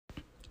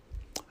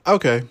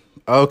Okay.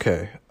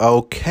 Okay.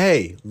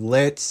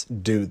 Let's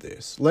do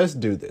this. Let's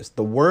do this.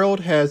 The world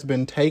has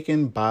been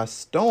taken by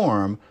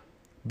storm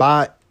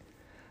by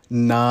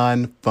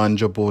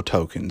non-fungible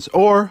tokens,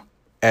 or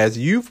as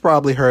you've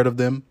probably heard of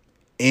them,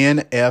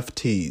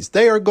 NFTs.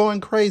 They are going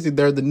crazy.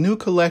 They're the new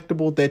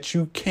collectible that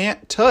you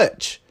can't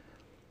touch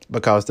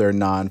because they're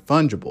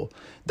non-fungible.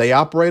 They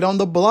operate on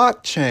the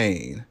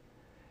blockchain,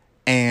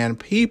 and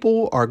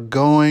people are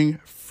going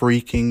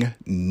freaking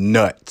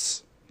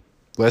nuts.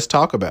 Let's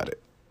talk about it.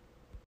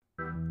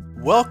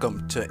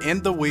 Welcome to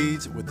In the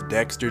Weeds with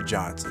Dexter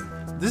Johnson.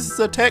 This is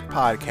a tech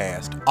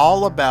podcast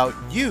all about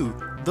you,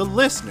 the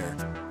listener.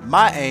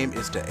 My aim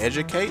is to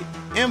educate,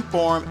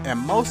 inform, and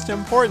most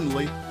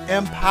importantly,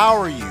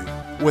 empower you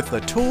with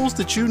the tools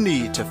that you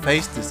need to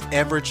face this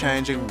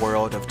ever-changing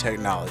world of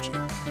technology.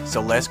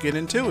 So let's get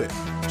into it,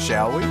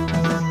 shall we?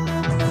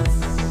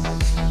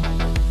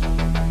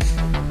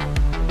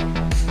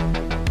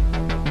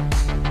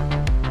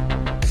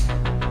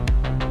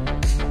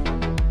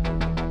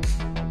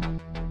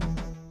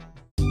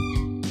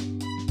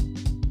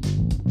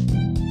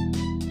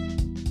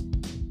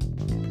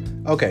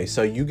 Okay,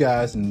 so you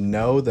guys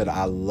know that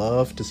I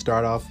love to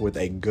start off with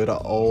a good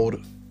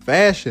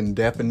old-fashioned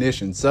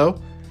definition.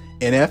 So,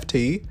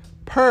 NFT,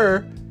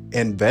 per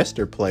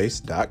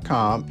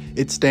investorplace.com,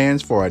 it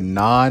stands for a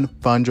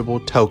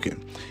non-fungible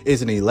token.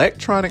 It's an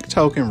electronic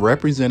token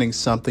representing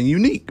something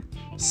unique,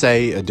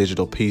 say a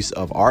digital piece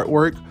of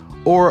artwork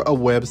or a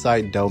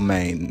website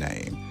domain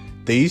name.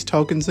 These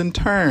tokens in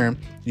turn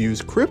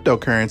use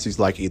cryptocurrencies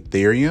like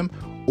Ethereum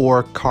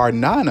or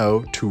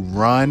Cardano to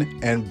run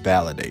and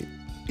validate.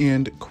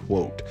 End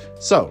quote.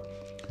 So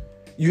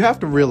you have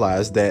to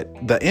realize that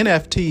the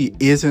NFT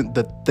isn't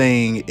the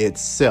thing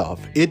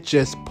itself. It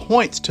just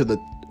points to the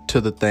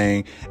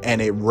thing,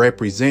 and it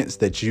represents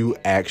that you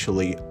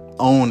actually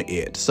own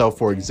it. So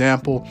for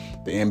example,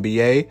 the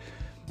NBA,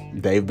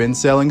 they've been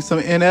selling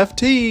some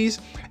NFTs,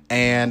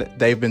 and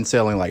they've been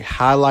selling like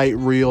highlight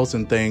reels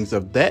and things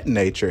of that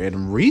nature.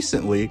 And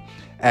recently,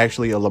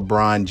 actually, a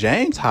LeBron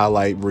James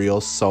highlight reel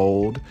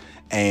sold,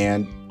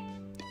 and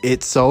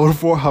it sold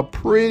for a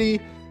pretty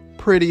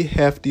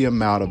hefty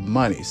amount of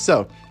money.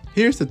 So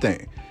here's the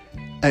thing.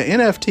 An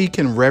NFT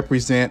can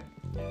represent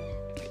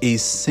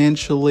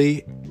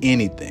essentially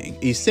anything.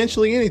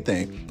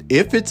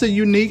 If it's a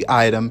unique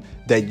item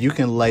that you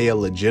can lay a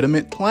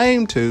legitimate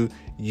claim to,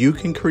 you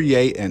can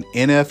create an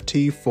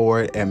NFT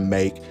for it and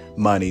make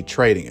money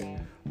trading it.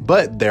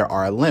 But there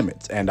are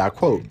limits, and I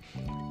quote,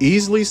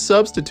 "Easily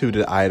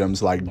substituted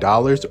items like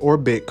dollars or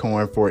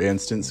Bitcoin, for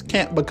instance,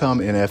 can't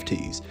become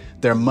NFTs.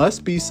 There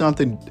must be some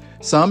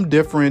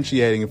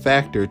differentiating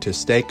factor to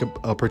stake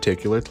a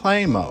particular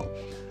claim on.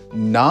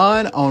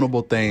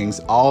 Non-ownable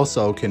things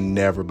also can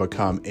never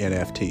become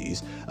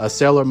NFTs. A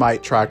seller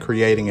might try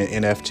creating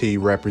an NFT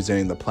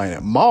representing the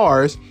planet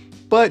Mars,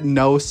 but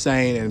no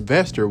sane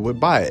investor would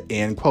buy it."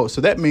 End quote.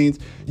 So that means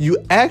you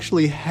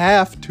actually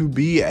have to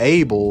be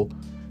able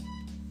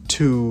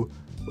to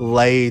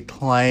lay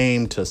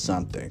claim to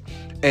something.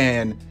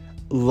 And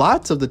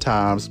lots of the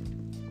times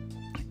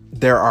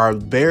there are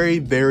very,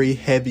 very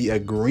heavy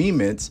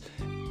agreements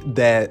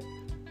that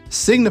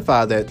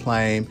signify that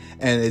claim,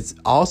 and it's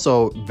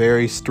also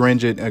very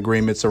stringent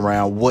agreements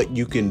around what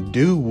you can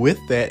do with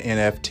that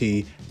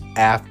NFT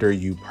after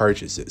you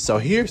purchase it. So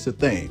here's the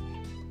thing.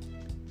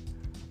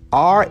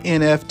 Are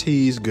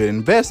NFTs good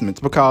investments?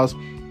 Because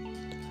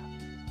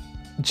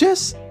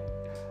just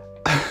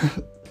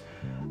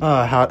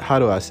how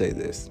do I say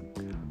this?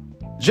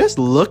 Just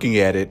looking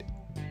at it,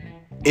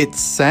 it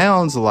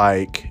sounds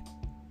like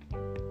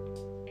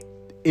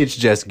it's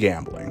just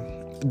gambling.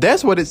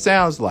 That's what it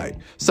sounds like.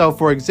 So,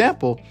 for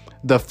example,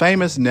 the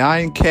famous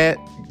Nyan Cat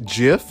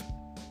GIF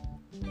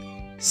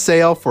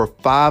sale for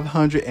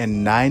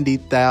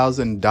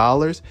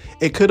 $590,000.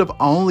 It could have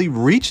only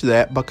reached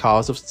that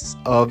because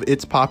of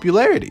its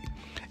popularity.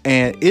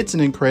 And it's an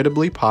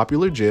incredibly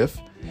popular GIF,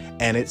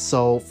 and it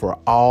sold for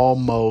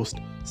almost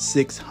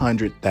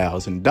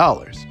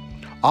 $600,000.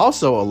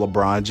 Also, a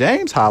LeBron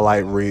James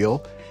highlight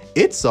reel,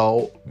 it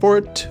sold for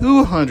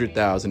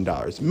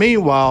 $200,000.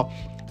 Meanwhile,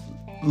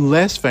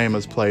 less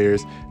famous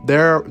players,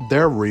 their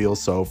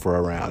reels sold for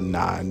around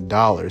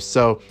 $9.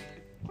 So,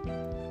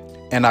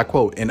 and I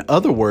quote, "In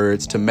other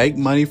words, to make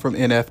money from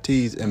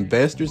NFTs,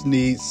 investors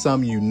need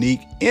some unique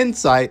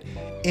insight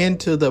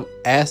into the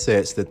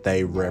assets that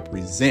they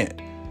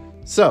represent."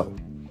 So,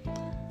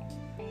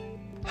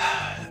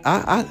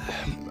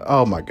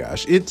 oh my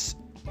gosh, it's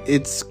a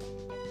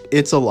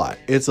lot.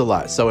 It's a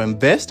lot. So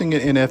investing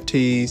in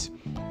NFTs,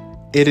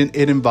 it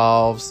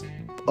involves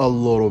a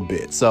little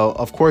bit. So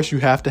of course you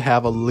have to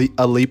have a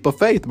leap of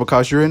faith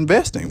because you're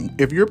investing.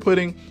 If you're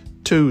putting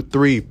 $200,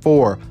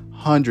 $300,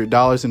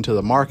 $400 into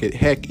the market,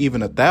 heck,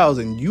 even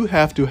 $1,000, you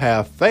have to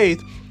have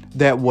faith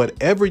that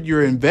whatever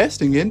you're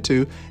investing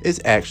into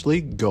is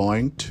actually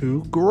going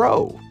to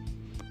grow.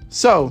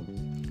 So,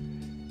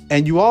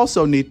 and you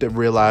also need to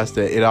realize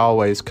that it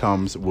always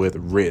comes with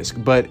risk.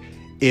 But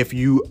if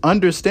you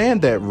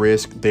understand that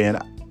risk, then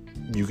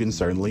you can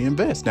certainly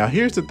invest. Now,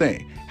 here's the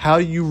thing. How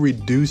you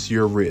reduce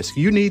your risk.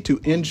 You need to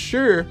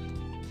ensure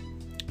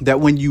that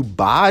when you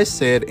buy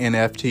said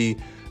NFT,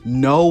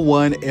 no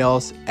one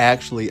else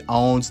actually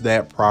owns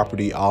that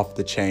property off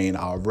the chain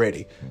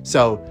already.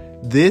 So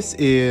this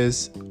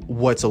is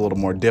what's a little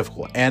more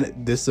difficult. And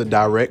this is a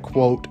direct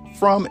quote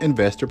from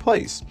Investor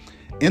Place.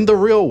 In the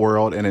real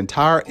world, an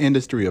entire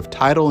industry of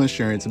title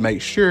insurance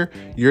makes sure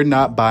you're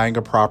not buying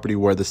a property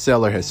where the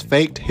seller has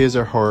faked his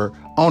or her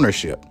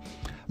ownership.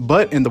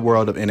 But in the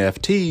world of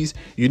NFTs,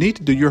 you need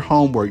to do your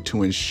homework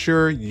to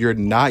ensure you're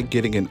not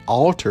getting an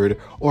altered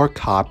or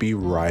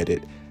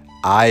copyrighted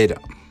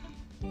item.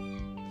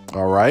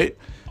 All right.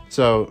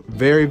 So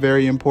very,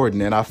 very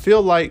important. And I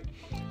feel like,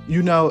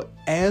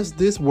 as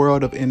this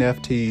world of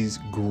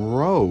NFTs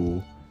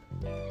grow,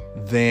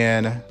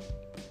 then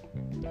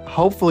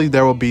hopefully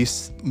there will be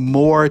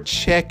more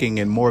checking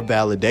and more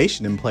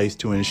validation in place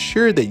to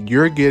ensure that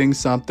you're getting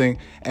something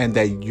and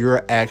that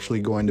you're actually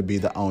going to be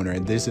the owner.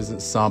 And this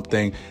isn't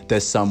something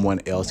that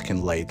someone else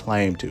can lay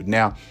claim to.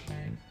 Now,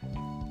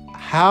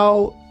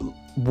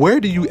 where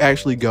do you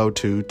actually go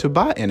to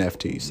buy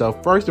NFTs? So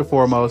first and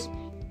foremost,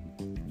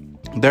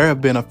 there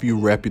have been a few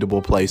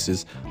reputable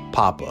places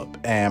pop up,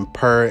 and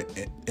per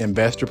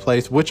Investor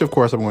Place, which of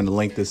course I'm going to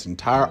link this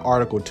entire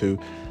article to,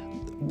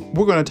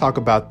 we're going to talk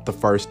about the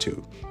first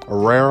two,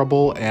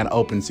 Rarible and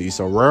OpenSea.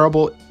 So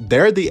Rarible,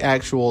 they're the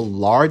actual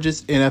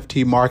largest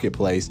NFT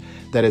marketplace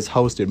that has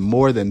hosted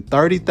more than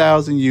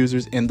 30,000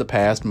 users in the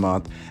past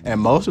month,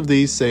 and most of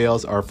these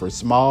sales are for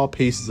small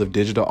pieces of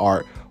digital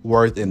art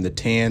worth in the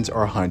tens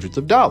or hundreds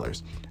of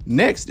dollars.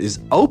 Next is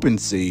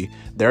OpenSea.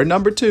 They're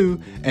number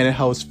 2, and it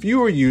hosts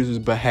fewer users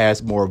but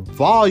has more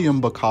volume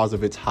because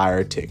of its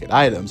higher ticket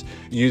items.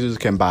 Users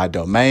can buy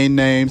domain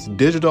names,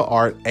 digital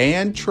art,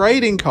 and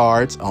trading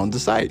cards on the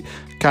site.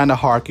 Kind of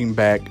harking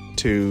back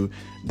to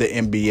the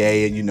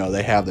NBA, and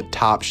they have the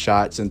top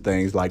shots and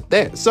things like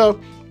that.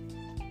 So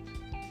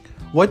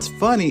what's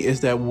funny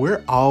is that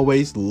we're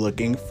always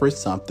looking for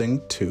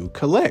something to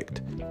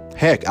collect.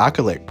 Heck, I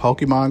collect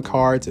Pokemon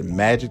cards and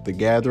Magic the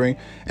Gathering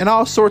and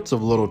all sorts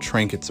of little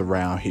trinkets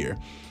around here.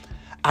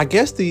 I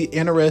guess the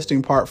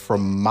interesting part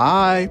from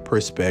my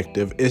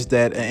perspective is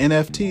that an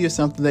NFT is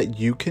something that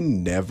you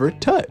can never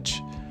touch,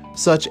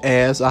 such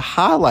as a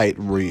highlight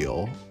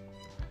reel.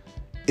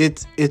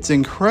 It's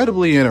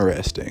incredibly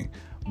interesting,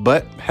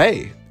 but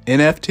hey,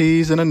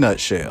 NFTs in a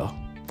nutshell.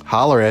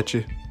 Holler at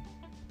you.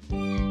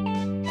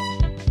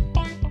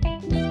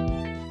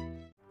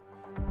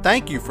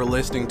 Thank you for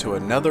listening to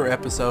another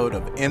episode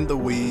of In the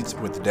Weeds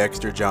with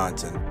Dexter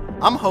Johnson.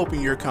 I'm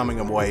hoping you're coming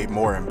away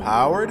more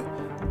empowered,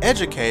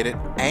 educated,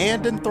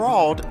 and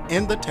enthralled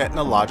in the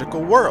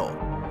technological world.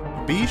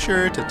 Be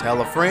sure to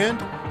tell a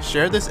friend,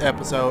 share this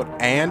episode,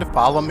 and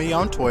follow me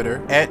on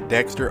Twitter at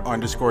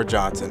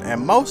Dexter_Johnson.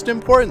 And most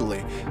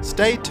importantly,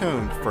 stay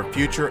tuned for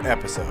future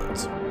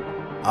episodes.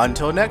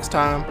 Until next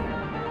time.